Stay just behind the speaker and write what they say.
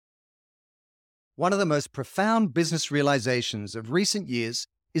One of the most profound business realizations of recent years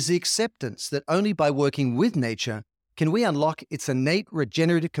is the acceptance that only by working with nature can we unlock its innate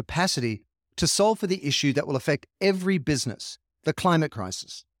regenerative capacity to solve for the issue that will affect every business, the climate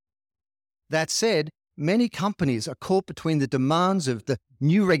crisis. That said, many companies are caught between the demands of the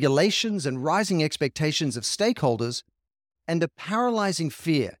new regulations and rising expectations of stakeholders and a paralyzing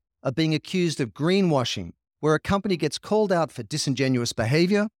fear of being accused of greenwashing, where a company gets called out for disingenuous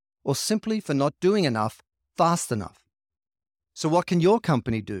behavior or simply for not doing enough fast enough. So what can your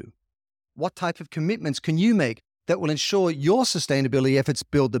company do? What type of commitments can you make that will ensure your sustainability efforts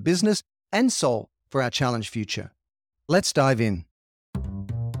build the business and solve for our challenged future? Let's dive in.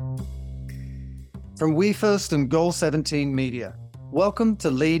 From We First and Goal 17 Media, welcome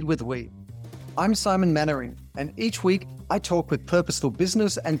to Lead with We. I'm Simon Mannering, and each week I talk with purposeful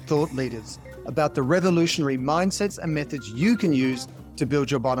business and thought leaders about the revolutionary mindsets and methods you can use to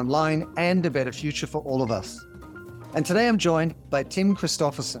build your bottom line and a better future for all of us. And today I'm joined by Tim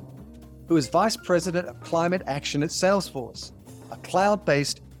Christophersen, who is Vice President of Climate Action at Salesforce, a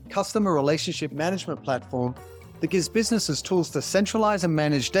cloud-based customer relationship management platform that gives businesses tools to centralize and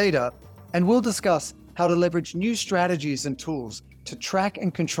manage data, and we'll discuss how to leverage new strategies and tools to track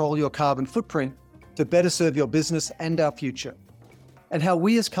and control your carbon footprint to better serve your business and our future, and how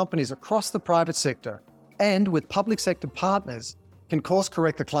we as companies across the private sector and with public sector partners can course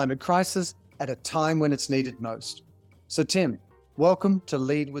correct the climate crisis at a time when it's needed most. So Tim, welcome to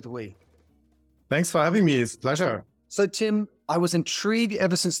Lead with We. Thanks for having me. It's a pleasure. So Tim, I was intrigued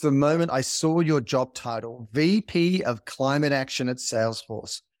ever since the moment I saw your job title, VP of Climate Action at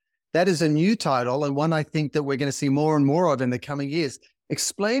Salesforce. That is a new title and one I think that we're going to see more and more of in the coming years.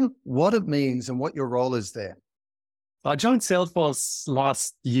 Explain what it means and what your role is there. I joined Salesforce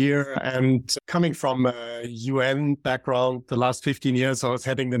last year, and coming from a UN background, the last 15 years, I was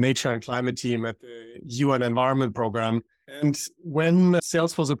heading the nature and climate team at the UN Environment Program. And when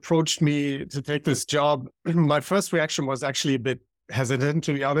Salesforce approached me to take this job, my first reaction was actually a bit hesitant,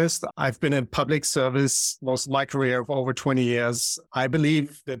 to be honest. I've been in public service most of my career for over 20 years. I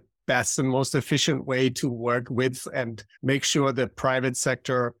believe that best and most efficient way to work with and make sure the private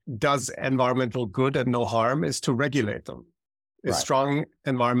sector does environmental good and no harm is to regulate them. Right. Strong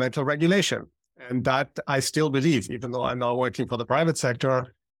environmental regulation. And that I still believe, even though I'm now working for the private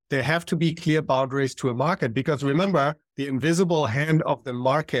sector, there have to be clear boundaries to a market, because remember, the invisible hand of the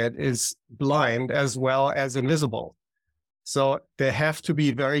market is blind as well as invisible. So there have to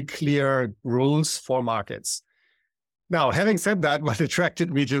be very clear rules for markets. Now, having said that, what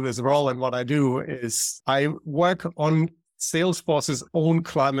attracted me to this role and what I do is I work on Salesforce's own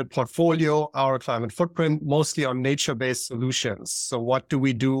climate portfolio, our climate footprint, mostly on nature-based solutions. So what do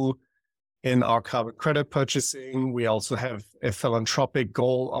we do in our carbon credit purchasing? We also have a philanthropic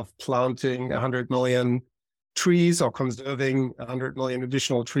goal of planting 100 million trees or conserving 100 million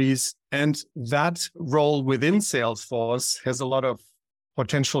additional trees. And that role within Salesforce has a lot of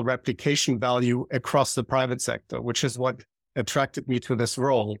potential replication value across the private sector, which is what attracted me to this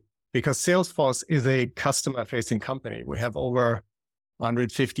role, because Salesforce is a customer-facing company. We have over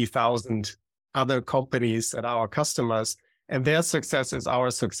 150,000 other companies that are our customers, and their success is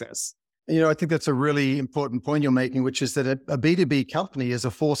our success. You know, I think that's a really important point you're making, which is that a B2B company is a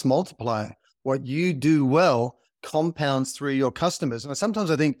force multiplier. What you do well compounds through your customers. And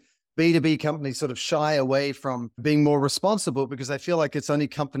sometimes I think B2B companies sort of shy away from being more responsible because they feel like it's only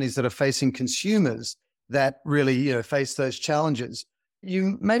companies that are facing consumers that really, face those challenges.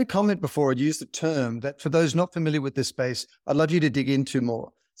 You made a comment before, used the term that for those not familiar with this space, I'd love you to dig into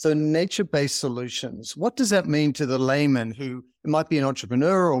more. So nature-based solutions, what does that mean to the layman who might be an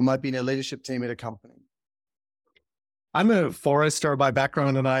entrepreneur or might be in a leadership team at a company? I'm a forester by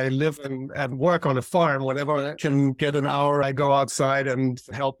background, and I live and work on a farm. Whenever I can get an hour, I go outside and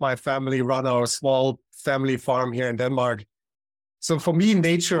help my family run our small family farm here in Denmark. So for me,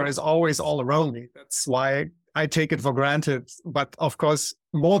 nature is always all around me. That's why I take it for granted. But of course,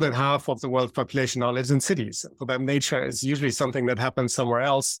 more than half of the world's population now lives in cities. For them, nature is usually something that happens somewhere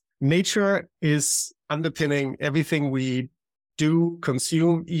else. Nature is underpinning everything we do,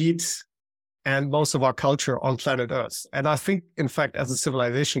 consume, eat, and most of our culture on planet Earth. And I think, in fact, as a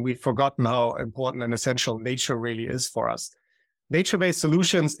civilization, we've forgotten how important and essential nature really is for us. Nature-based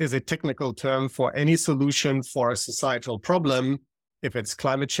solutions is a technical term for any solution for a societal problem, if it's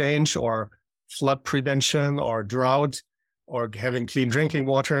climate change or flood prevention or drought or having clean drinking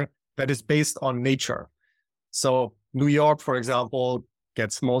water, that is based on nature. So New York, for example,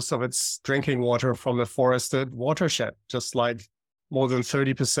 gets most of its drinking water from a forested watershed, just like more than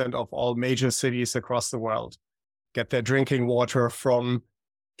 30% of all major cities across the world get their drinking water from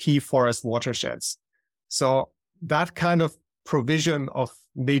key forest watersheds. So that kind of provision of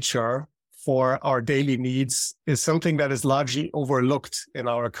nature for our daily needs is something that is largely overlooked in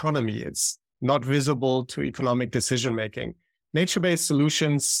our economy. It's not visible to economic decision-making. Nature-based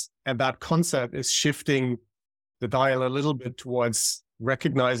solutions and that concept is shifting the dial a little bit towards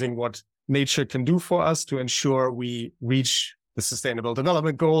recognizing what nature can do for us to ensure we reach the Sustainable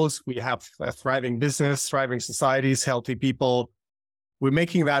Development Goals. We have a thriving business, thriving societies, healthy people. We're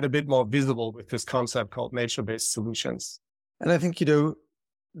making that a bit more visible with this concept called nature-based solutions. And I think,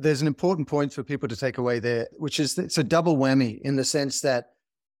 there's an important point for people to take away there, which is it's a double whammy in the sense that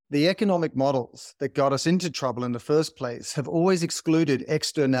the economic models that got us into trouble in the first place have always excluded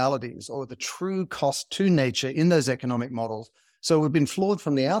externalities or the true cost to nature in those economic models. So we've been flawed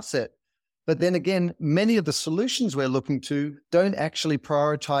from the outset. But then again, many of the solutions we're looking to don't actually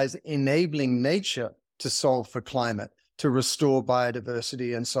prioritize enabling nature to solve for climate, to restore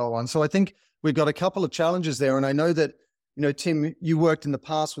biodiversity and so on. So I think we've got a couple of challenges there. And I know that, Tim, you worked in the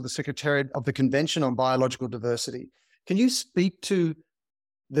past with the Secretariat of the Convention on Biological Diversity. Can you speak to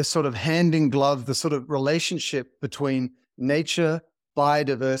the sort of hand in glove, the sort of relationship between nature,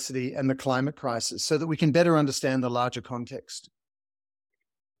 biodiversity, and the climate crisis so that we can better understand the larger context?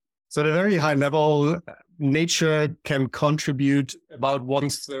 So at a very high level, nature can contribute about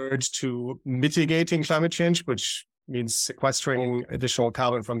 1/3 to mitigating climate change, which means sequestering additional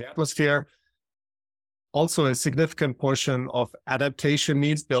carbon from the atmosphere. Also, a significant portion of adaptation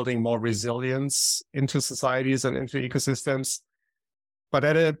needs, building more resilience into societies and into ecosystems. But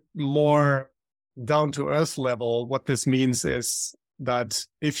at a more down-to-earth level, what this means is that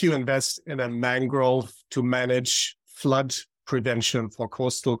if you invest in a mangrove to manage flood prevention for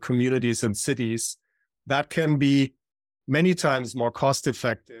coastal communities and cities, that can be many times more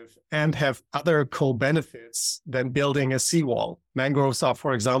cost-effective and have other co-benefits than building a seawall. Mangroves are,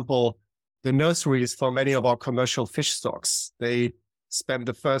 for example, the nurseries for many of our commercial fish stocks. They spend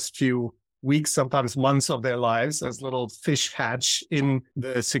the first few weeks, sometimes months of their lives as little fish hatch in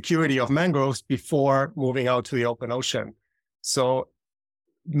the security of mangroves before moving out to the open ocean. So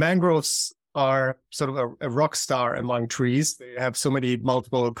mangroves are sort of a rock star among trees. They have so many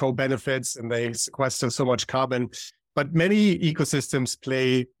multiple co-benefits and they sequester so much carbon. But many ecosystems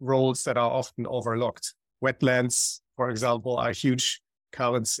play roles that are often overlooked. Wetlands, for example, are huge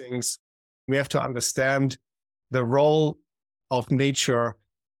carbon sinks. We have to understand the role of nature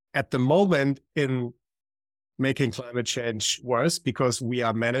at the moment in making climate change worse because we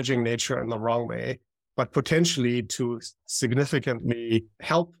are managing nature in the wrong way, but potentially to significantly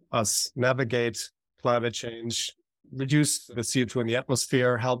help us navigate climate change, reduce the CO2 in the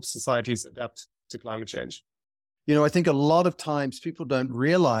atmosphere, help societies adapt to climate change. I think a lot of times people don't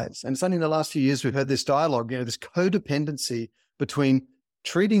realize, and it's only in the last few years we've had this dialogue, this codependency between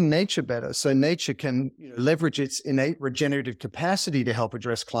treating nature better so nature can leverage its innate regenerative capacity to help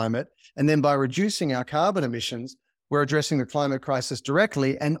address climate. And then by reducing our carbon emissions, we're addressing the climate crisis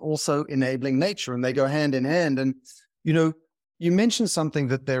directly and also enabling nature. And they go hand in hand. And, you mentioned something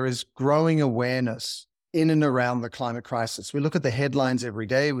that there is growing awareness in and around the climate crisis. We look at the headlines every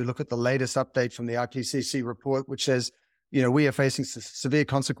day. We look at the latest update from the IPCC report, which says, we are facing severe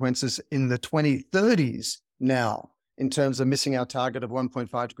consequences in the 2030s now, in terms of missing our target of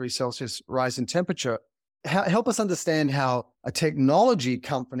 1.5 degrees Celsius rise in temperature. Help us understand how a technology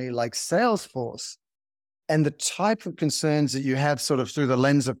company like Salesforce and the type of concerns that you have sort of through the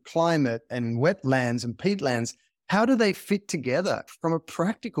lens of climate and wetlands and peatlands, how do they fit together from a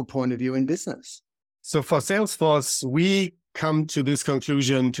practical point of view in business? So for Salesforce, we come to this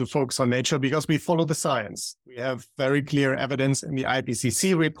conclusion to focus on nature because we follow the science. We have very clear evidence in the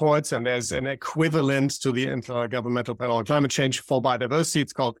IPCC reports, and there's an equivalent to the Intergovernmental Panel on Climate Change for Biodiversity.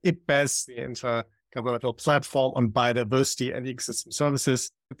 It's called IPBES, the Intergovernmental Platform on Biodiversity and Ecosystem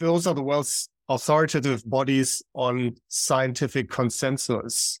Services. Those are the world's authoritative bodies on scientific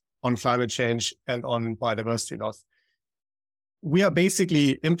consensus on climate change and on biodiversity loss. We are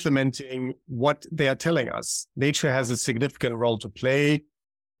basically implementing what they are telling us. Nature has a significant role to play.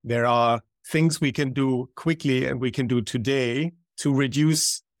 There are things we can do quickly and we can do today to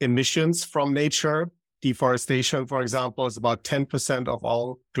reduce emissions from nature. Deforestation, for example, is about 10% of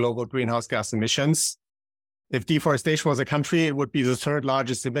all global greenhouse gas emissions. If deforestation was a country, it would be the third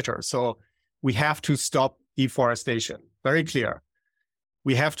largest emitter. So we have to stop deforestation. Very clear.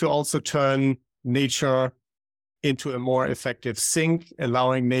 We have to also turn nature into a more effective sink,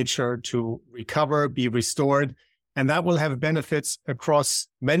 allowing nature to recover, be restored. And that will have benefits across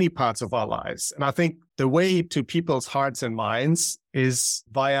many parts of our lives. And I think the way to people's hearts and minds is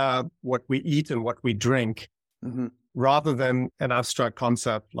via what we eat and what we drink. Mm-hmm. rather than an abstract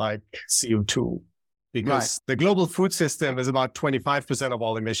concept like CO2. Because the global food system is about 25% of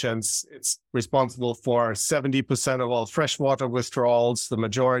all emissions. It's responsible for 70% of all freshwater withdrawals, the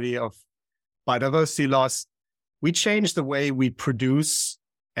majority of biodiversity loss. We change the way we produce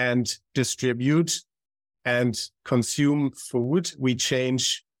and distribute and consume food. We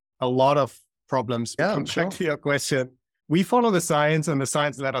change a lot of problems. Back to your question, we follow the science, and the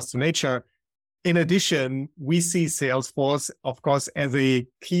science led us to nature. In addition, we see Salesforce, of course, as a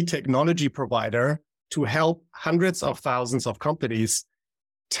key technology provider to help hundreds of thousands of companies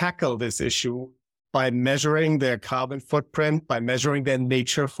tackle this issue by measuring their carbon footprint, by measuring their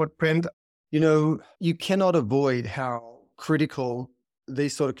nature footprint. You know, you cannot avoid how critical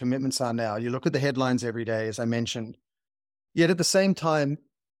these sort of commitments are now. You look at the headlines every day, as I mentioned. Yet at the same time,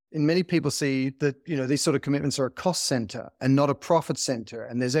 and many people see that, you know, these sort of commitments are a cost center and not a profit center.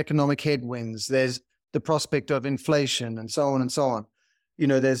 And there's economic headwinds. There's the prospect of inflation and so on and so on. You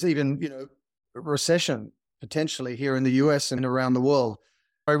know, there's even, you know, recession potentially here in the US and around the world.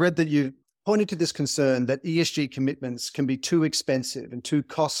 I read that you pointed to this concern that ESG commitments can be too expensive and too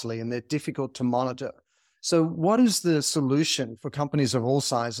costly, and they're difficult to monitor. So what is the solution for companies of all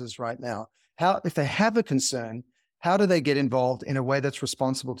sizes right now? How, if they have a concern, how do they get involved in a way that's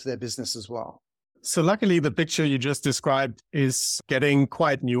responsible to their business as well? So luckily, the picture you just described is getting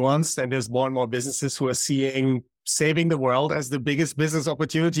quite nuanced, and there's more and more businesses who are seeing saving the world as the biggest business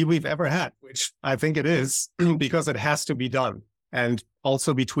opportunity we've ever had, which I think it is, because it has to be done. And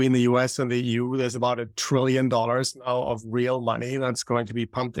also between the US and the EU, there's about $1 trillion now of real money that's going to be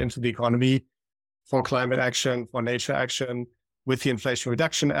pumped into the economy for climate action, for nature action, with the Inflation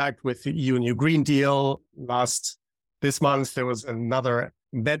Reduction Act, with the EU New Green Deal. This month, there was another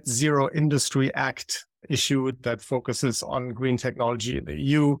Net Zero Industry Act issued that focuses on green technology in the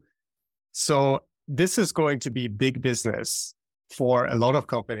EU. So this is going to be big business for a lot of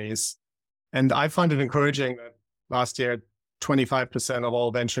companies. And I find it encouraging that last year, 25% of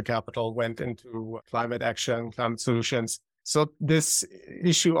all venture capital went into climate action, climate solutions. So this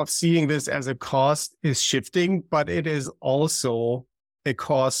issue of seeing this as a cost is shifting, but it is also a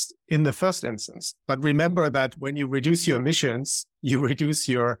cost in the first instance. But remember that when you reduce your emissions, you reduce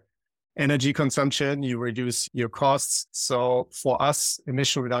your energy consumption, you reduce your costs. So for us,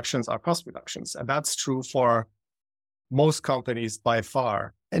 emission reductions are cost reductions. And that's true for most companies by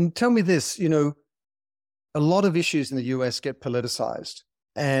far. And tell me this, you know, a lot of issues in the US get politicized,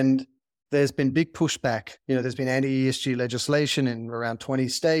 and there's been big pushback. You know, there's been anti-ESG legislation in around 20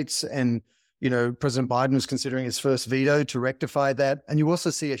 states, and, you know, President Biden was considering his first veto to rectify that. And you also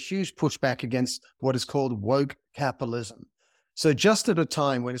see a huge pushback against what is called woke capitalism. So just at a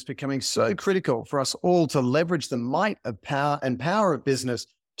time when it's becoming so critical for us all to leverage the might of power of business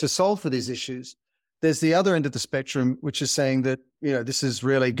to solve for these issues, there's the other end of the spectrum, which is saying that, you know, this is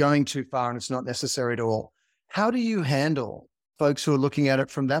really going too far and it's not necessary at all. How do you handle folks who are looking at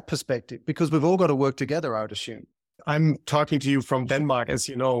it from that perspective? Because we've all got to work together, I would assume. I'm talking to you from Denmark, as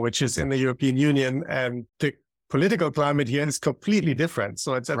you know, which is in the European Union, and the political climate here is completely different.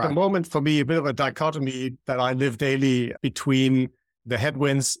 So it's at the moment for me a bit of a dichotomy that I live daily between the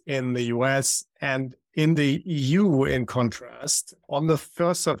headwinds in the US and in the EU. In contrast, on the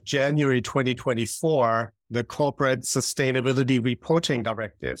 1st of January 2024, the Corporate Sustainability Reporting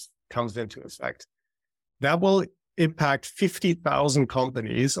Directive comes into effect. That will impact 50,000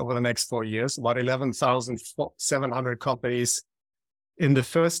 companies over the next 4 years, about 11,700 companies in the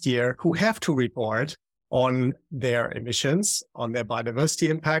first year who have to report on their emissions, on their biodiversity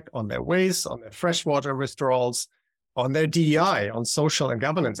impact, on their waste, on their freshwater withdrawals, on their DEI, on social and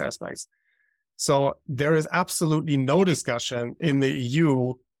governance aspects. So there is absolutely no discussion in the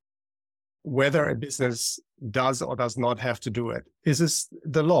EU whether a business does or does not have to do it. This is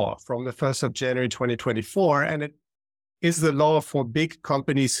the law from the 1st of January 2024, and it is the law for big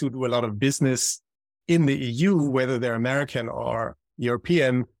companies who do a lot of business in the EU, whether they're American or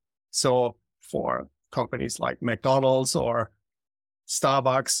European. So for companies like McDonald's or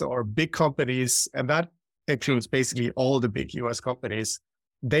Starbucks or big companies, and that includes basically all the big US companies,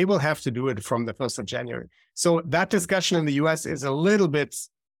 they will have to do it from the 1st of January. So that discussion in the US is a little bit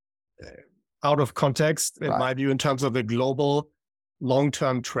out of context, in my view, in terms of the global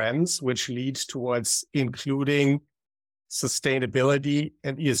long-term trends, which lead towards including sustainability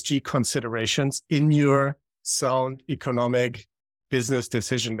and ESG considerations in your sound economic business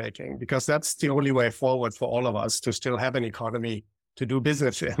decision-making, because that's the only way forward for all of us to still have an economy to do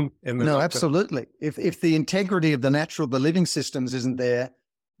business in the No, absolutely. If the integrity of the living systems isn't there,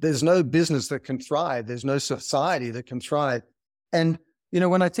 there's no business that can thrive. There's no society that can thrive. And, you know,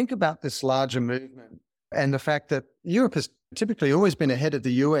 when I think about this larger movement, And the fact that Europe has typically always been ahead of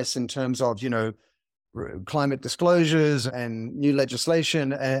the US in terms of, climate disclosures and new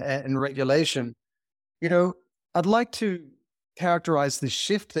legislation and regulation. I'd like to characterize this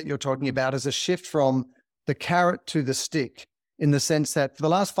shift that you're talking about as a shift from the carrot to the stick, in the sense that for the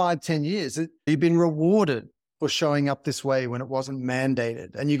last 5-10 years, you've been rewarded for showing up this way when it wasn't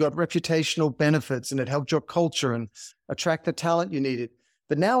mandated, and you got reputational benefits and it helped your culture and attract the talent you needed.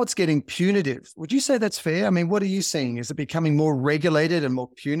 But now it's getting punitive. Would you say that's fair? I mean, what are you seeing? Is it becoming more regulated and more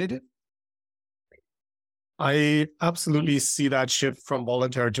punitive? I absolutely see that shift from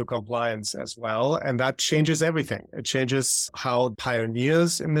voluntary to compliance as well. And that changes everything. It changes how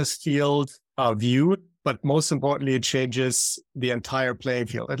pioneers in this field are viewed, but most importantly, it changes the entire playing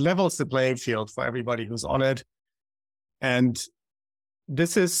field. It levels the playing field for everybody who's on it. And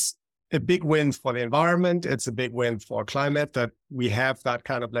this is a big win for the environment. It's a big win for climate that we have that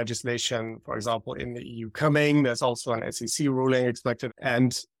kind of legislation, for example, in the EU coming. There's also an SEC ruling expected.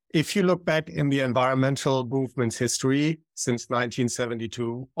 And if you look back in the environmental movement's history since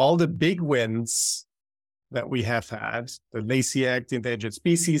 1972, all the big wins that we have had, the Lacey Act, the Endangered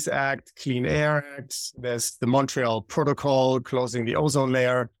Species Act, Clean Air Act, there's the Montreal Protocol, closing the ozone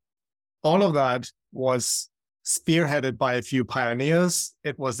layer. All of that was spearheaded by a few pioneers.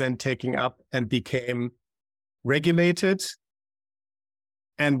 It was then taken up and became regulated.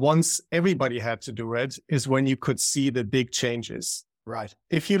 And once everybody had to do it is when you could see the big changes. Right.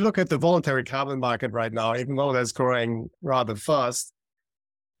 If you look at the voluntary carbon market right now, even though that's growing rather fast,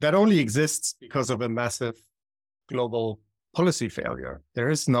 that only exists because of a massive global policy failure. There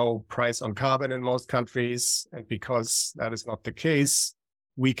is no price on carbon in most countries. And because that is not the case,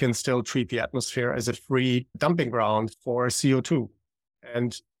 we can still treat the atmosphere as a free dumping ground for CO2.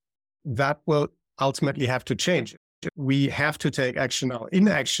 And that will ultimately have to change. We have to take action now.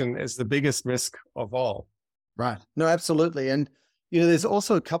 Inaction is the biggest risk of all. Right. No, absolutely. And there's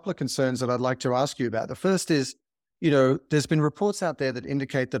also a couple of concerns that I'd like to ask you about. The first is, there's been reports out there that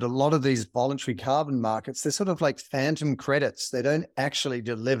indicate that a lot of these voluntary carbon markets, they're sort of like phantom credits. They don't actually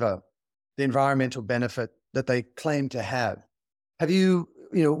deliver the environmental benefit that they claim to have. Have you,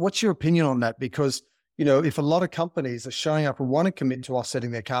 what's your opinion on that? Because, if a lot of companies are showing up and want to commit to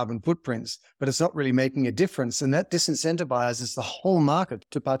offsetting their carbon footprints, but it's not really making a difference, and that disincentivizes the whole market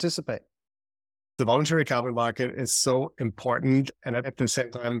to participate. The voluntary carbon market is so important and at the same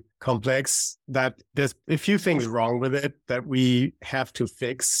time complex that there's a few things wrong with it that we have to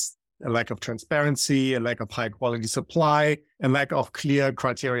fix. A lack of transparency, a lack of high quality supply, a lack of clear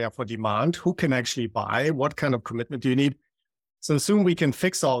criteria for demand. Who can actually buy? What kind of commitment do you need? So soon we can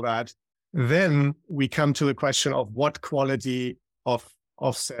fix all that. Then we come to the question of what quality of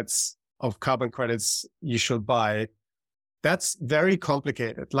offsets of carbon credits you should buy. That's very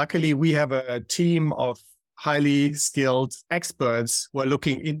complicated. Luckily, we have a team of highly skilled experts who are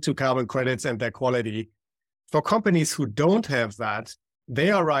looking into carbon credits and their quality. For companies who don't have that, they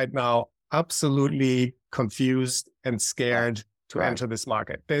are right now absolutely confused and scared to enter this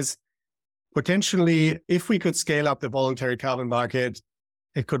market. There's potentially, if we could scale up the voluntary carbon market,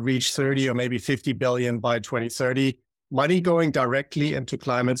 it could reach 30 or maybe 50 billion by 2030. Money going directly into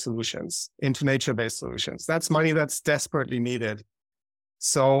climate solutions, into nature-based solutions. That's money that's desperately needed.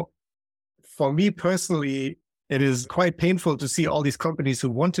 So for me personally, it is quite painful to see all these companies who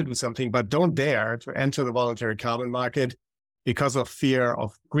want to do something, but don't dare to enter the voluntary carbon market because of fear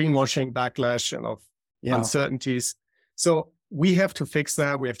of greenwashing, backlash, and of uncertainties. So we have to fix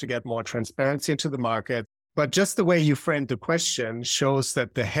that. We have to get more transparency into the market. But just the way you framed the question shows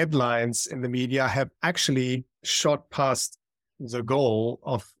that the headlines in the media have actually shot past the goal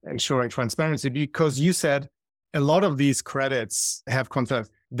of ensuring transparency, because you said a lot of these credits have concerns.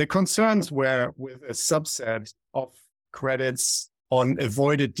 The concerns were with a subset of credits on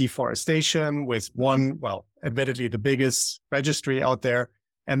avoided deforestation with one, admittedly the biggest registry out there.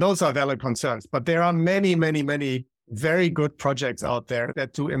 And those are valid concerns. But there are many, many, many very good projects out there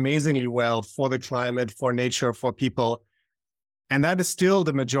that do amazingly well for the climate, for nature, for people. And that is still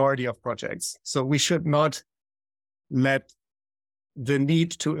the majority of projects. So we should not let the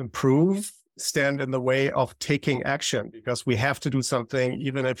need to improve stand in the way of taking action, because we have to do something,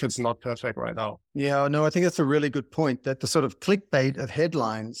 even if it's not perfect right now. Yeah, no, I think that's a really good point, that the sort of clickbait of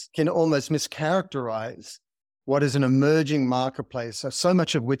headlines can almost mischaracterize what is an emerging marketplace, so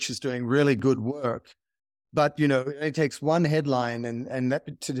much of which is doing really good work. But, it takes one headline and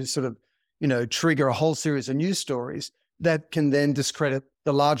that to sort of, trigger a whole series of news stories that can then discredit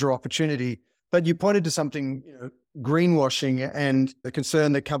the larger opportunity. But you pointed to something, greenwashing and the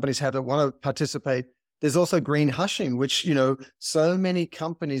concern that companies have that want to participate There's also green hushing, which, so many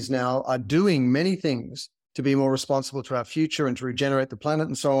companies now are doing many things to be more responsible to our future and to regenerate the planet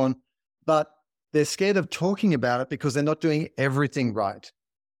and so on. But they're scared of talking about it because they're not doing everything right.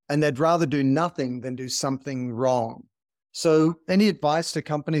 And they'd rather do nothing than do something wrong. So any advice to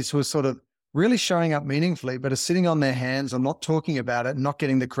companies who are sort of really showing up meaningfully, but are sitting on their hands or not talking about it, not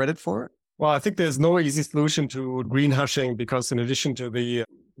getting the credit for it? Well, I think there's no easy solution to green hushing, because in addition to the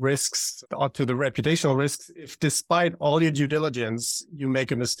risks or to the reputational risks, if despite all your due diligence, you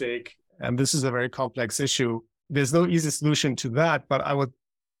make a mistake, and this is a very complex issue, there's no easy solution to that. But I would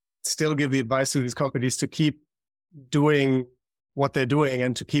still give the advice to these companies to keep doing what they're doing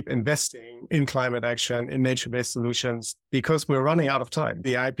and to keep investing in climate action, in nature-based solutions, because we're running out of time.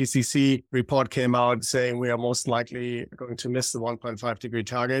 The IPCC report came out saying we are most likely going to miss the 1.5 degree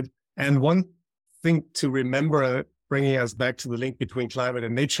target. And one thing to remember, bringing us back to the link between climate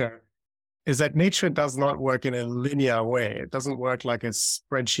and nature, is that nature does not work in a linear way. It doesn't work like a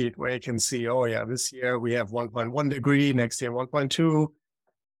spreadsheet where you can see, oh yeah, this year we have 1.1 degree, next year 1.2,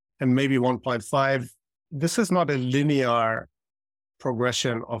 and maybe 1.5. This is not a linear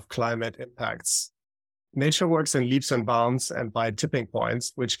progression of climate impacts. Nature works in leaps and bounds and by tipping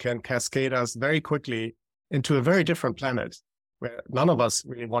points, which can cascade us very quickly into a very different planet where none of us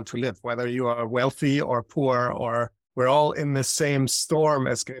really want to live, whether you are wealthy or poor, or we're all in the same storm,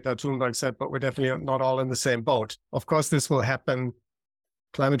 as Greta Thunberg said, but we're definitely not all in the same boat. Of course, this will happen.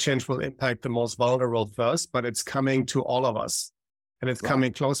 Climate change will impact the most vulnerable first, but it's coming to all of us, and it's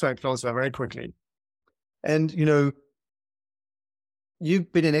coming closer and closer very quickly. And,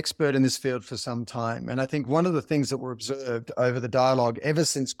 you've been an expert in this field for some time. And I think one of the things that were observed over the dialogue ever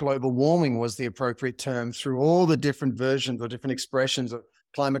since global warming was the appropriate term through all the different versions or different expressions of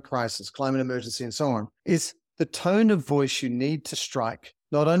climate crisis, climate emergency, and so on, is the tone of voice you need to strike,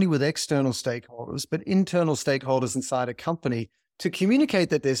 not only with external stakeholders, but internal stakeholders inside a company to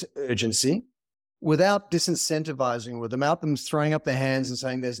communicate that there's urgency without disincentivizing with them, without them throwing up their hands and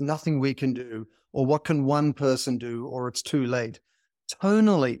saying there's nothing we can do, or what can one person do, or it's too late.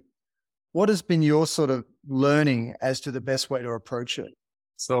 Tonally, what has been your sort of learning as to the best way to approach it?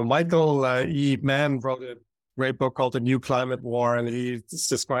 So Michael E. Mann wrote a great book called The New Climate War, and he's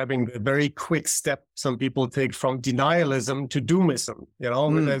describing the very quick step some people take from denialism to doomism.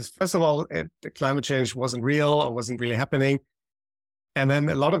 First of all, climate change wasn't real or wasn't really happening. And then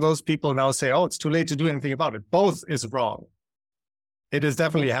a lot of those people now say, oh, it's too late to do anything about it. Both is wrong. It is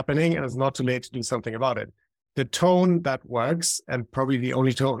definitely happening, and it's not too late to do something about it. The tone that works, and probably the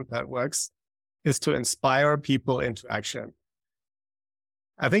only tone that works, is to inspire people into action.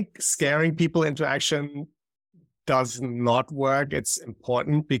 I think scaring people into action does not work. It's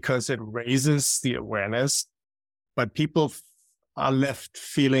important because it raises the awareness, but people are left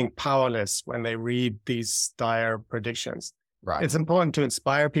feeling powerless when they read these dire predictions. Right. It's important to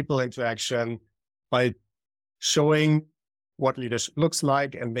inspire people into action by showing what leadership looks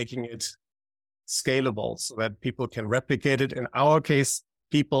like and making it scalable so that people can replicate it. In our case,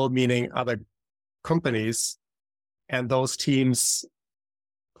 people meaning other companies and those teams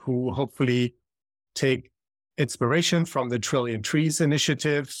who hopefully take inspiration from the Trillion Trees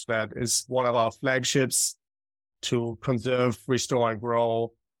initiative. That is one of our flagships to conserve, restore, and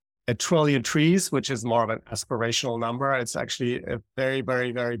grow 1 trillion trees, which is more of an aspirational number. It's actually a very,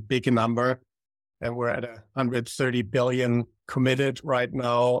 very, very big number. And we're at 130 billion committed right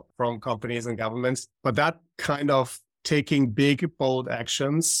now from companies and governments. But that kind of taking big, bold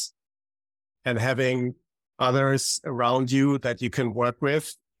actions and having others around you that you can work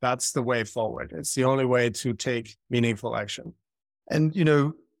with, that's the way forward. It's the only way to take meaningful action. And,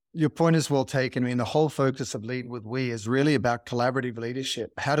 your point is well taken. I mean, the whole focus of Lead with We is really about collaborative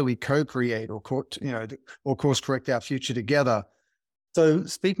leadership. How do we co-create or course correct our future together? So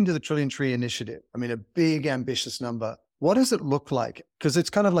speaking to the Trillion Tree Initiative, I mean, a big, ambitious number. What does it look like? Because it's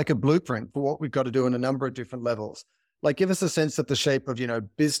kind of like a blueprint for what we've got to do in a number of different levels. Like, give us a sense of the shape of,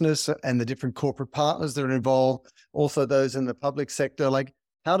 business and the different corporate partners that are involved, also those in the public sector. Like,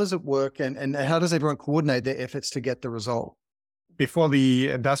 how does it work and how does everyone coordinate their efforts to get the result? Before the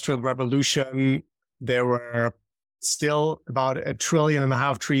Industrial Revolution, there were still about 1.5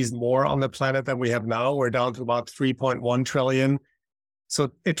 trillion trees more on the planet than we have now. We're down to about 3.1 trillion.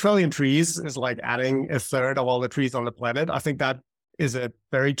 So 1 trillion trees is like adding 1/3 of all the trees on the planet. I think that is a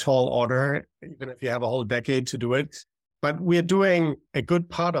very tall order, even if you have a whole decade to do it. But we're doing a good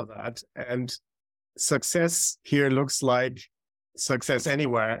part of that. And success here looks like success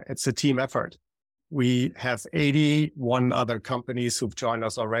anywhere. It's a team effort. We have 81 other companies who've joined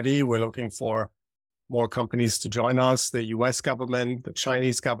us already. We're looking for more companies to join us, the US government, the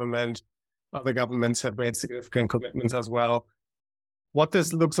Chinese government, Other governments have made significant commitments as well. What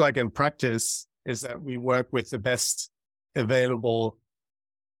this looks like in practice is that we work with the best available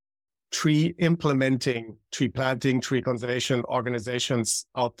tree implementing, tree planting, tree conservation organizations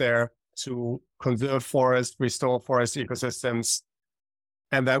out there to conserve forest, restore forest ecosystems,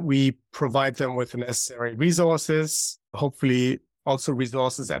 and that we provide them with the necessary resources, hopefully also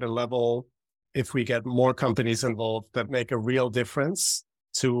resources at a level, if we get more companies involved, that make a real difference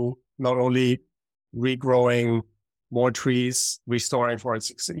to not only regrowing more trees, restoring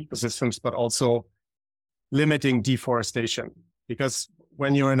forest ecosystems, but also limiting deforestation. Because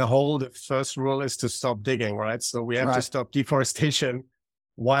when you're in a hole, the first rule is to stop digging, right? So we have to stop deforestation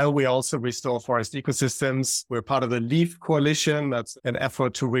while we also restore forest ecosystems. We're part of the LEAF coalition. That's an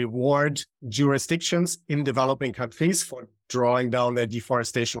effort to reward jurisdictions in developing countries for drawing down their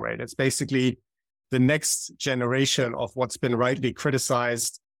deforestation rate. It's basically the next generation of what's been rightly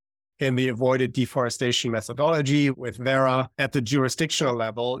criticized in the avoided deforestation methodology with Vera. At the jurisdictional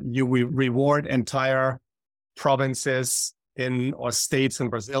level, you reward entire provinces or states in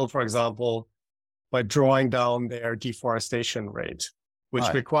Brazil, for example, by drawing down their deforestation rate, which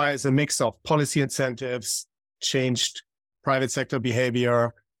requires a mix of policy incentives, changed private sector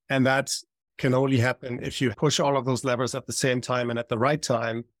behavior. And that can only happen if you push all of those levers at the same time and at the right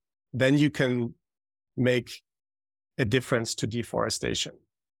time. Then you can make a difference to deforestation.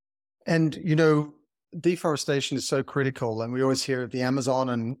 And, deforestation is so critical. And we always hear of the Amazon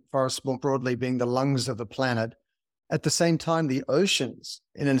and forests more broadly being the lungs of the planet. At the same time, the oceans,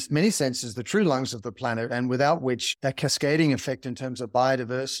 in many senses, the true lungs of the planet, and without which that cascading effect in terms of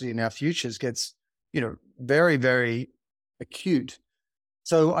biodiversity in our futures gets, very, very acute.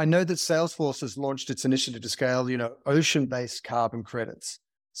 So I know that Salesforce has launched its initiative to scale, ocean-based carbon credits.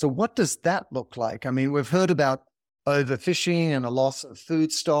 So what does that look like? I mean, we've heard about overfishing and a loss of food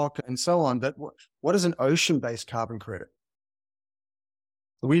stock and so on, but what is an ocean-based carbon credit?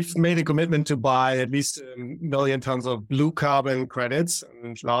 We've made a commitment to buy at least 1 million tons of blue carbon credits.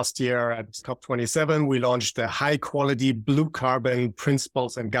 And last year at COP27, we launched the high quality blue carbon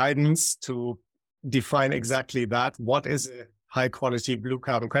principles and guidance to define exactly that. What is a high quality blue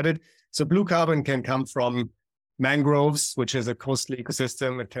carbon credit? So blue carbon can come from mangroves, which is a coastal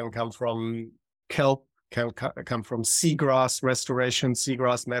ecosystem. It can come from kelp, can come from seagrass restoration.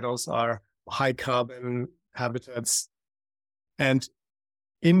 Seagrass meadows are high carbon habitats. And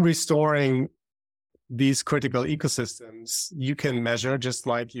in restoring these critical ecosystems, you can measure, just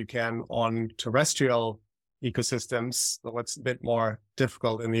like you can on terrestrial ecosystems, though it's a bit more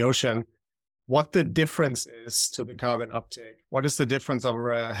difficult in the ocean, what the difference is to the carbon uptake. What is the difference of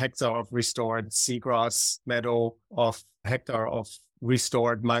a hectare of restored seagrass meadow, of hectare of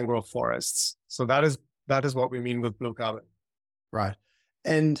restored mangrove forests? So that is what we mean with blue carbon. Right.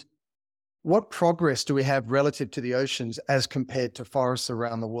 And what progress do we have relative to the oceans as compared to forests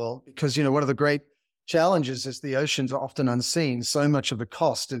around the world? Because, one of the great challenges is the oceans are often unseen. So much of the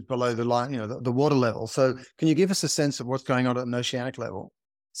cost is below the line, the water level. So can you give us a sense of what's going on at an oceanic level?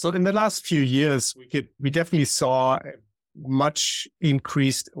 So in the last few years, we definitely saw much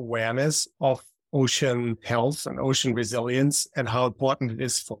increased awareness of ocean health and ocean resilience and how important it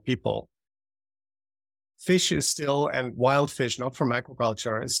is for people. Fish is still, and wild fish, not from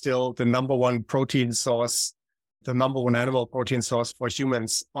aquaculture, is still the number one protein source, the number one animal protein source for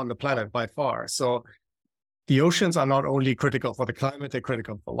humans on the planet by far. So the oceans are not only critical for the climate, they're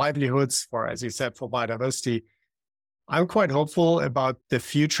critical for livelihoods, for, as you said, for biodiversity. I'm quite hopeful about the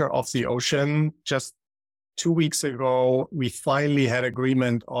future of the ocean. Just 2 weeks ago, we finally had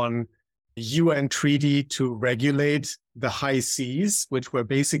agreement on a UN treaty to regulate the high seas, which were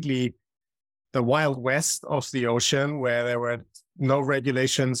basically the Wild West of the ocean, where there were no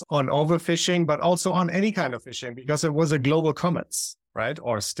regulations on overfishing, but also on any kind of fishing, because it was a global commons, right?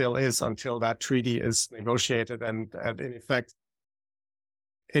 Or still is until that treaty is negotiated. And in effect,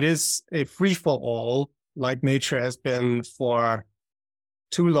 it is a free-for-all, like nature has been for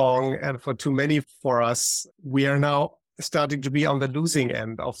too long and for too many for us. We are now starting to be on the losing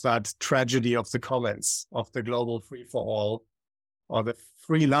end of that tragedy of the commons, of the global free-for-all, or the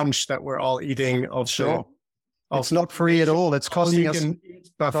free lunch that we're all eating. It's not free at all. It's costing us.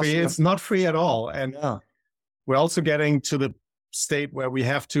 It's not free at all. And we're also getting to the state where we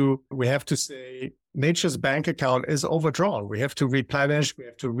have to say nature's bank account is overdrawn. We have to replenish, we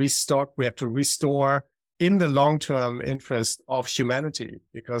have to restock, we have to restore in the long-term interest of humanity,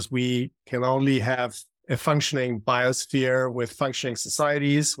 because we can only have a functioning biosphere with functioning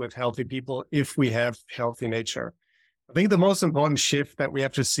societies, with healthy people, if we have healthy nature. I think the most important shift that we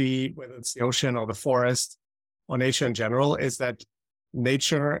have to see, whether it's the ocean or the forest or nature in general, is that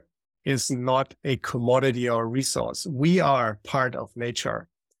nature is not a commodity or a resource. We are part of nature.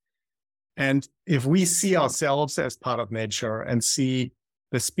 And if we see ourselves as part of nature and see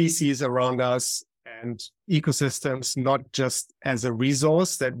the species around us and ecosystems not just as a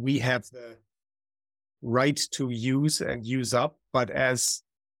resource that we have the right to use and use up, but as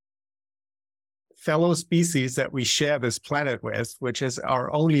fellow species that we share this planet with, which is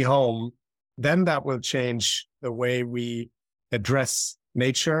our only home, then that will change the way we address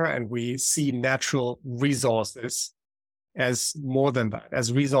nature, and we see natural resources as more than that,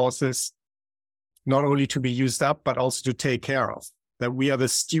 as resources not only to be used up, but also to take care of, that we are the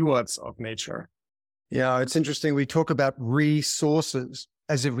stewards of nature. Yeah, it's interesting. We talk about resources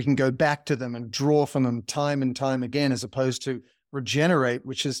as if we can go back to them and draw from them time and time again, as opposed to regenerate,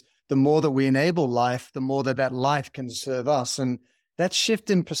 which is the more that we enable life, the more that that life can serve us. And that shift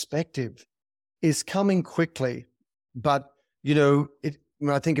in perspective is coming quickly. But,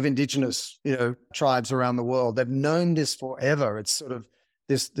 when I think of indigenous, tribes around the world, they've known this forever. It's sort of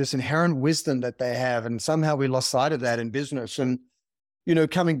this inherent wisdom that they have. And somehow we lost sight of that in business. And,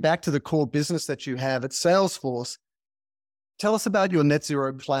 coming back to the core business that you have at Salesforce, tell us about your net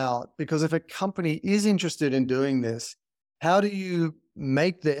zero cloud, because if a company is interested in doing this, how do you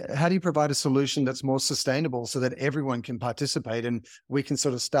provide a solution that's more sustainable so that everyone can participate and we can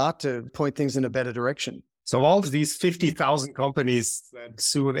sort of start to point things in a better direction? So all of these 50,000 companies that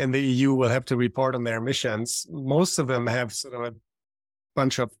soon in the EU will have to report on their emissions, most of them have sort of a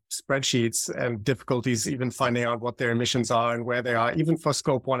bunch of spreadsheets and difficulties even finding out what their emissions are and where they are, even for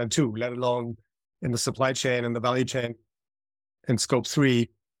scope 1 and 2, let alone in the supply chain and the value chain in scope 3.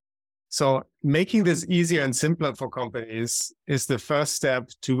 So making this easier and simpler for companies is the first step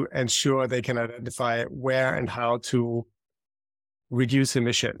to ensure they can identify where and how to reduce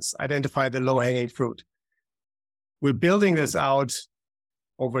emissions, identify the low-hanging fruit. We're building this out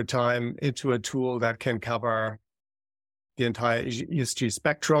over time into a tool that can cover the entire ESG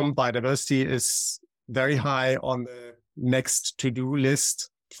spectrum. Biodiversity is very high on the next to-do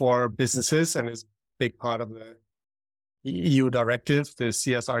list for businesses and is a big part of the EU directive, the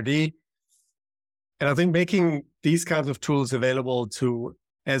CSRD. And I think making these kinds of tools available to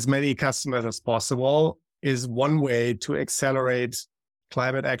as many customers as possible is one way to accelerate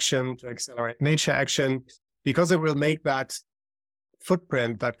climate action, to accelerate nature action, because it will make that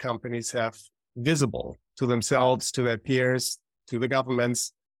footprint that companies have visible to themselves, to their peers, to the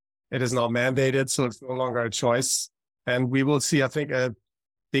governments. It is now mandated, so it's no longer a choice. And we will see, I think, a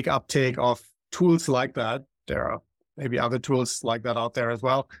big uptake of tools like that. There are maybe other tools like that out there as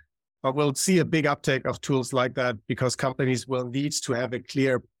well. But we'll see a big uptake of tools like that because companies will need to have a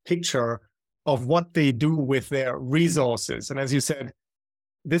clear picture of what they do with their resources. And as you said,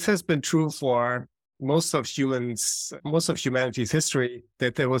 this has been true for most of humanity's history,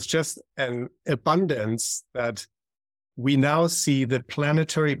 that there was just an abundance that we now see the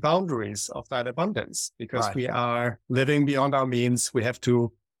planetary boundaries of that abundance because we are living beyond our means. We have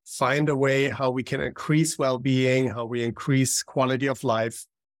to find a way how we can increase well-being, how we increase quality of life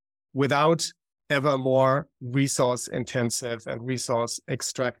without ever more resource intensive and resource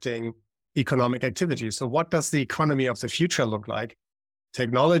extracting economic activity. So what does the economy of the future look like?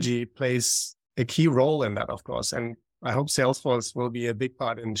 Technology plays a key role in that, of course. And I hope Salesforce will be a big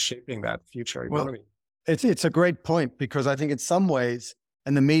part in shaping that future economy. Well, it's a great point because I think in some ways,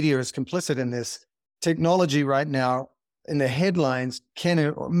 and the media is complicit in this, technology right now in the headlines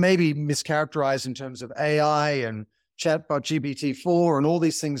can maybe mischaracterized in terms of AI and chatbot GPT-4 and all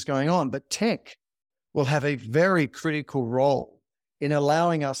these things going on, but tech will have a very critical role in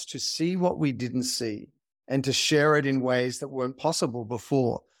allowing us to see what we didn't see and to share it in ways that weren't possible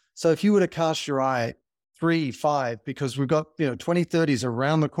before. So if you were to cast your eye 3, 5, because we've got 2030s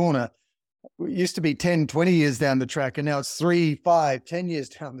around the corner, it used to be 10, 20 years down the track, and now it's 3, 5, 10 years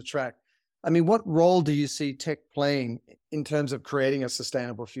down the track. I mean, what role do you see tech playing in terms of creating a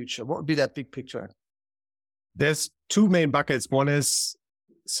sustainable future? What would be that big picture? There's two main buckets. One is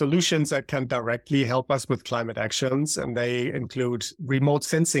solutions that can directly help us with climate actions, and they include remote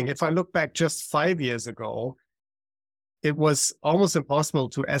sensing. If I look back just 5 years ago, it was almost impossible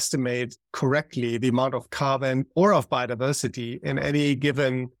to estimate correctly the amount of carbon or of biodiversity in any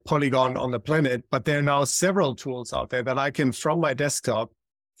given polygon on the planet. But there are now several tools out there that I can, from my desktop,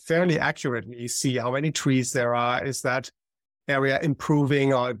 fairly accurately see how many trees there are. Is that area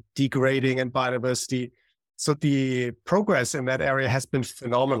improving or degrading in biodiversity? So the progress in that area has been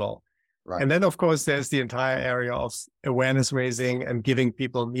phenomenal. Right. And then, of course, there's the entire area of awareness raising and giving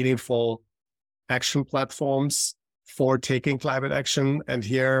people meaningful action platforms for taking climate action. And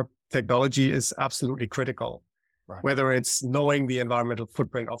here, technology is absolutely critical. Right. whether it's knowing the environmental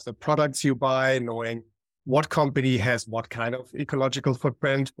footprint of the products you buy, knowing what company has what kind of ecological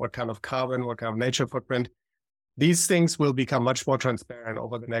footprint, what kind of carbon, what kind of nature footprint. These things will become much more transparent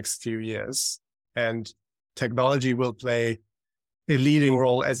over the next few years. And technology will play a leading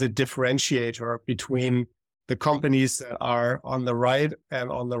role as a differentiator between the companies that are on the right and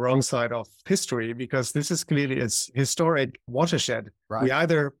on the wrong side of history, because this is clearly a historic watershed. Right. We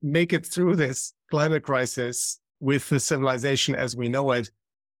either make it through this climate crisis with the civilization as we know it,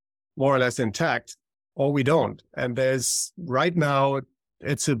 more or less intact, or we don't. And there's right now,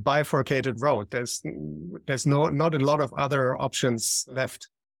 it's a bifurcated road. There's not a lot of other options left.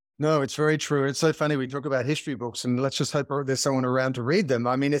 No, it's very true. It's so funny. We talk about history books and let's just hope there's someone around to read them.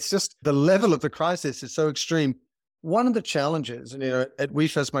 I mean, it's just the level of the crisis is so extreme. One of the challenges, and at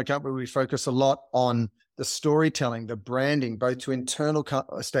WeFirst, my company, we focus a lot on the storytelling, the branding, both to internal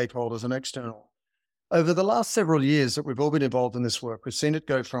stakeholders and external. Over the last several years that we've all been involved in this work, we've seen it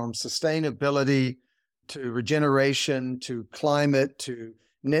go from sustainability to regeneration, to climate, to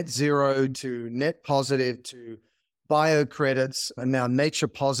net zero, to net positive, to bio credits, and now nature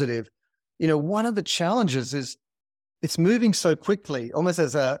positive. One of the challenges is it's moving so quickly, almost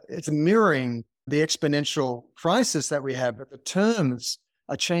it's mirroring the exponential crisis that we have, but the terms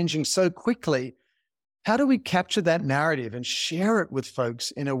are changing so quickly. How do we capture that narrative and share it with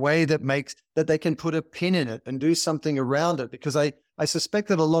folks in a way that makes that they can put a pin in it and do something around it? Because I suspect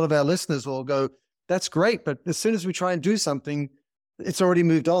that a lot of our listeners will go, that's great, but as soon as we try and do something, it's already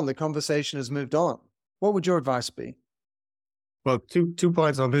moved on. The conversation has moved on. What would your advice be? Well, two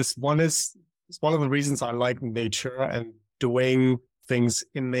points on this. One is, it's one of the reasons I like nature and doing things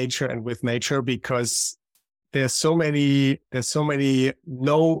in nature and with nature, because there's so many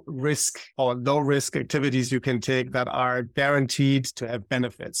low risk activities you can take that are guaranteed to have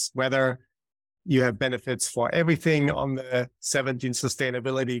benefits, whether you have benefits for everything on the 17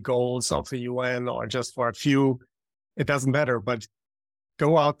 sustainability goals of the UN or just for a few, it doesn't matter, but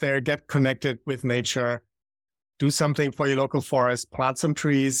go out there, get connected with nature, do something for your local forest, plant some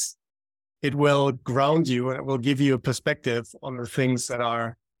trees. It will ground you and it will give you a perspective on the things that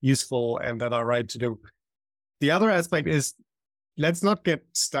are useful and that are right to do. The other aspect is, let's not get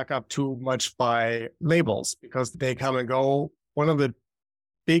stuck up too much by labels because they come and go. One of the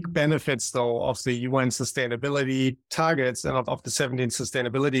big benefits, though, of the UN sustainability targets and of the 17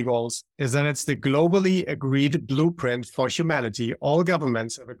 sustainability goals is that it's the globally agreed blueprint for humanity. All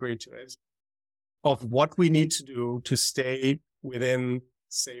governments have agreed to it, of what we need to do to stay within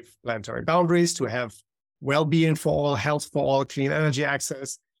safe planetary boundaries, to have well-being for all, health for all, clean energy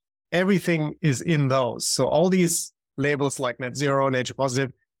access. Everything is in those. So all these labels like net zero, nature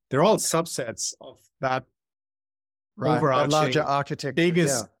positive, they're all subsets of that overarching, that larger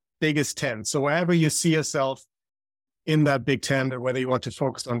architecture, biggest tent. So wherever you see yourself in that big tent, or whether you want to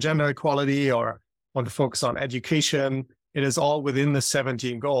focus on gender equality or want to focus on education, it is all within the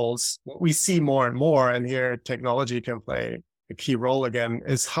 17 goals. What we see more and more, and here technology can play a key role again,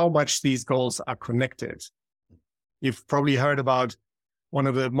 is how much these goals are connected. You've probably heard about one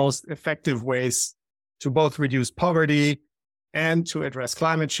of the most effective ways to both reduce poverty and to address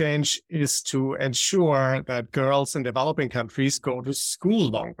climate change is to ensure that girls in developing countries go to school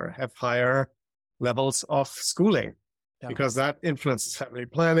longer, have higher levels of schooling, because that influences family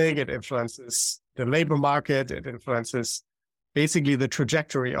planning, it influences the labor market, it influences basically the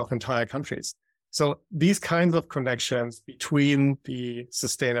trajectory of entire countries. So these kinds of connections between the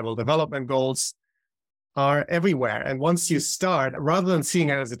sustainable development goals are everywhere. And once you start, rather than seeing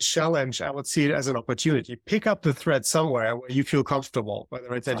it as a challenge, I would see it as an opportunity. Pick up the thread somewhere where you feel comfortable,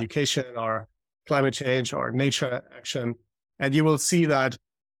 whether it's education or climate change or nature action. And you will see that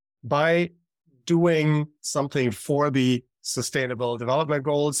by doing something for the sustainable development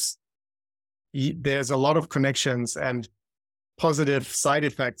goals, there's a lot of connections and positive side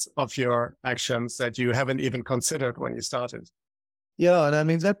effects of your actions that you haven't even considered when you started. Yeah. And I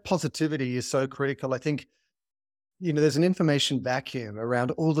mean, that positivity is so critical. I think, there's an information vacuum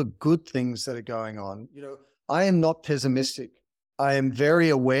around all the good things that are going on. I am not pessimistic. I am very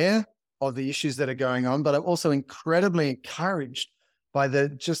aware of the issues that are going on, but I'm also incredibly encouraged by the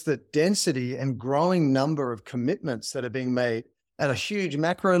density and growing number of commitments that are being made at a huge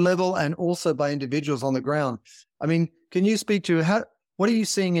macro level and also by individuals on the ground. I mean, can you speak to what are you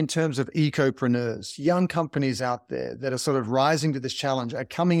seeing in terms of ecopreneurs, young companies out there that are sort of rising to this challenge, are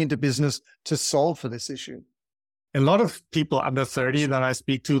coming into business to solve for this issue? A lot of people under 30 that I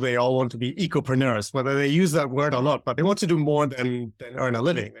speak to, they all want to be ecopreneurs, whether they use that word or not, but they want to do more than earn a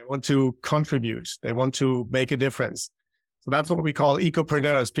living. They want to contribute. They want to make a difference. So that's what we call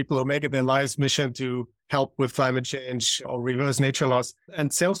ecopreneurs, people who make it their life's mission to help with climate change or reverse nature loss. And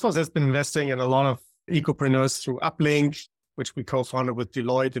Salesforce has been investing in a lot of ecopreneurs through Uplink, which we co-founded with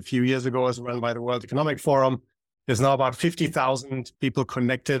Deloitte a few years ago, as run by the World Economic Forum. There's now about 50,000 people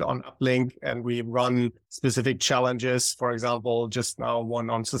connected on Uplink, and we run specific challenges. For example, just now one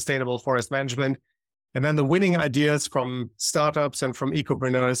on sustainable forest management. And then the winning ideas from startups and from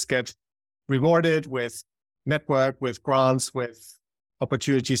ecopreneurs get rewarded with network, with grants, with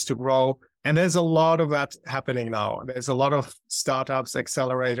opportunities to grow. And there's a lot of that happening now. There's a lot of startups,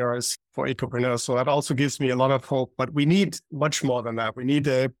 accelerators for ecopreneurs. So that also gives me a lot of hope. But we need much more than that. We need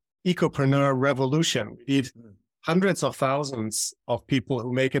a ecopreneur revolution. We need hundreds of thousands of people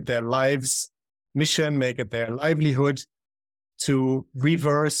who make it their lives mission, make it their livelihood to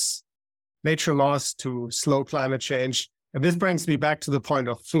reverse nature loss, to slow climate change. And this brings me back to the point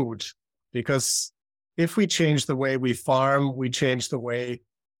of food, because if we change the way we farm, we change the way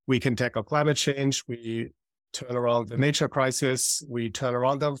we can tackle climate change, we turn around the nature crisis, we turn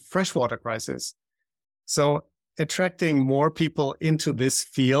around the freshwater crisis. So attracting more people into this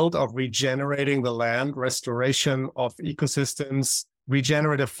field of regenerating the land, restoration of ecosystems,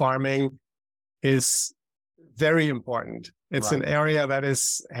 regenerative farming is very important. It's an area that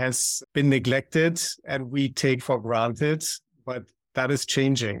has been neglected and we take for granted, but that is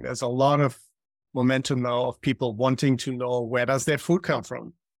changing. There's a lot of momentum now of people wanting to know, where does their food come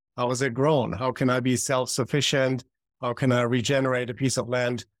from? How is it grown? How can I be self-sufficient? How can I regenerate a piece of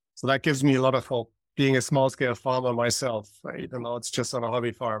land? So that gives me a lot of hope, being a small-scale farmer myself, even though it's just on a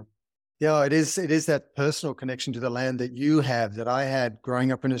hobby farm. Yeah, it is that personal connection to the land that you have, that I had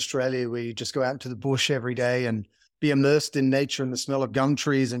growing up in Australia, where you just go out into the bush every day and be immersed in nature and the smell of gum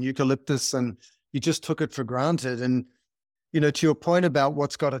trees and eucalyptus, and you just took it for granted. And, to your point about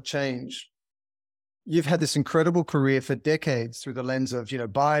what's got to change, you've had this incredible career for decades through the lens of,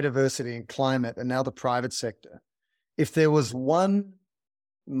 biodiversity and climate, and now the private sector. If there was one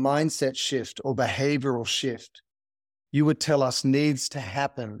mindset shift or behavioral shift you would tell us needs to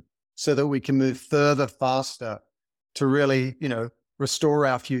happen so that we can move further, faster to really, restore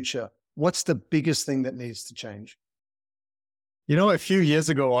our future, what's the biggest thing that needs to change? A few years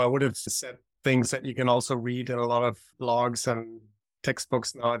ago, I would have said things that you can also read in a lot of blogs and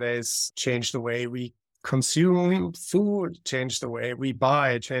textbooks nowadays: change the way we consume food, change the way we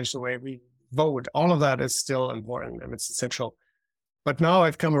buy, change the way we vote. All of that is still important and it's essential. But now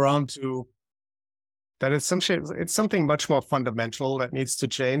I've come around to that it's something much more fundamental that needs to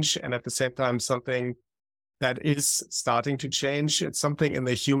change, and at the same time, something that is starting to change. It's something in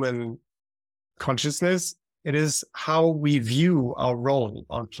the human consciousness. It is how we view our role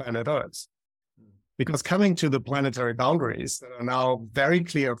on planet Earth. Because coming to the planetary boundaries that are now very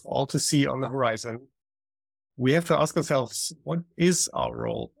clear for all to see on the horizon, we have to ask ourselves, what is our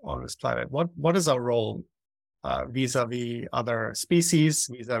role on this planet? What is our role vis-a-vis other species,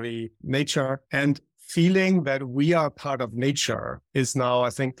 vis-a-vis nature? And feeling that we are part of nature is now, I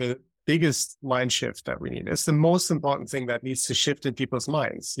think, the biggest mind shift that we need. It's the most important thing that needs to shift in people's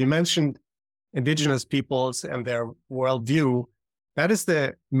minds. You mentioned indigenous peoples and their worldview. That is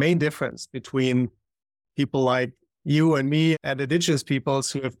the main difference between people like you and me and indigenous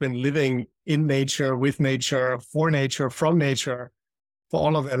peoples who have been living in nature, with nature, for nature, from nature for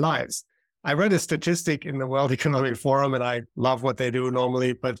all of their lives. I read a statistic in the World Economic Forum, and I love what they do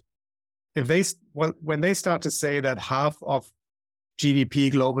normally, but when they start to say that half of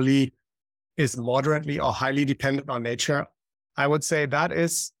GDP globally is moderately or highly dependent on nature, I would say that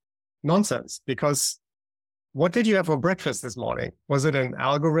is nonsense, because what did you have for breakfast this morning? Was it an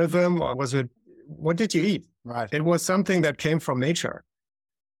algorithm, or what did you eat? Right. It was something that came from nature.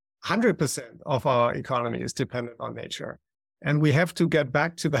 100% of our economy is dependent on nature. And we have to get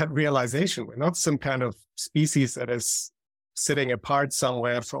back to that realization. We're not some kind of species that is sitting apart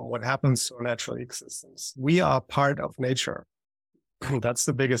somewhere from what happens to our natural ecosystems. We are part of nature. That's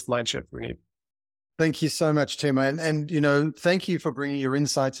the biggest mind shift we need. Thank you so much, Timo. And thank you for bringing your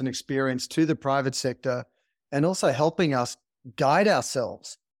insights and experience to the private sector, and also helping us guide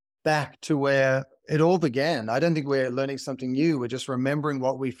ourselves back to where it all began. I don't think we're learning something new. We're just remembering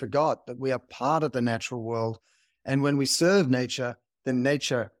what we forgot, that we are part of the natural world. And when we serve nature, then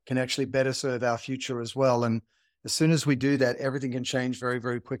nature can actually better serve our future as well. And as soon as we do that, everything can change very,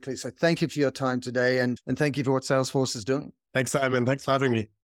 very quickly. So thank you for your time today, and thank you for what Salesforce is doing. Thanks, Simon. Thanks for having me.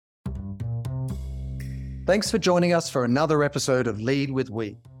 Thanks for joining us for another episode of Lead with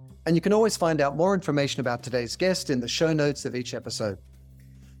We. And you can always find out more information about today's guest in the show notes of each episode.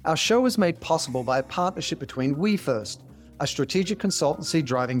 Our show is made possible by a partnership between We First, a strategic consultancy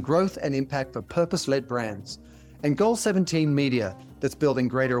driving growth and impact for purpose-led brands, and Goal 17 Media, that's building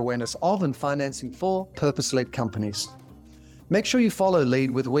greater awareness of and financing for purpose-led companies. Make sure you follow Lead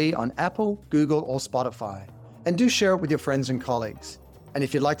with We on Apple, Google, or Spotify, and do share it with your friends and colleagues. And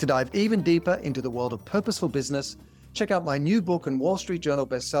if you'd like to dive even deeper into the world of purposeful business, check out my new book and Wall Street Journal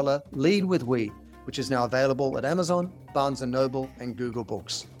bestseller, Lead with We, which is now available at Amazon, Barnes & Noble, and Google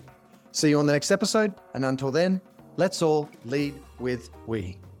Books. See you on the next episode, and until then, let's all lead with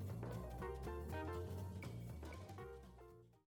we.